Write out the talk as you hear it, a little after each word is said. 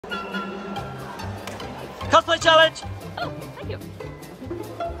Cosplay challenge! Oh, thank you.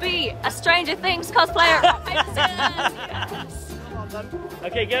 B, a Stranger Things cosplayer. Rock, paper, scissors. Yes.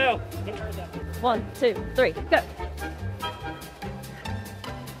 Okay, go. 1, 2, 3, go.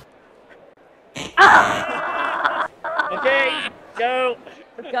 Okay, go.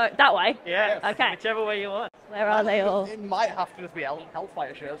 Go that way. Yeah. Okay. Whichever way you want. Where are they all? It might have to just be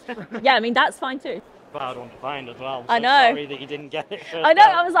Hellfire shirts. Yeah, I mean that's fine too. Hard one to find as well. I So know. Sorry that you didn't get it. I know.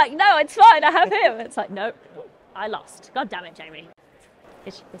 I was like, no, it's fine. I have him. It's like, nope, I lost. God damn it, Jamie.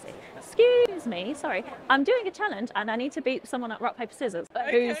 Is she? Excuse me. Sorry, I'm doing a challenge and I need to beat someone at rock paper scissors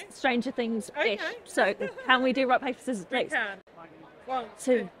who's Stranger Things ish. Okay. So can we do rock paper scissors, We please? can. 1,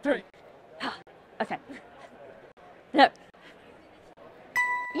 2, 3. Okay. No.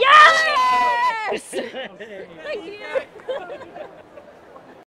 Yes! Thank you.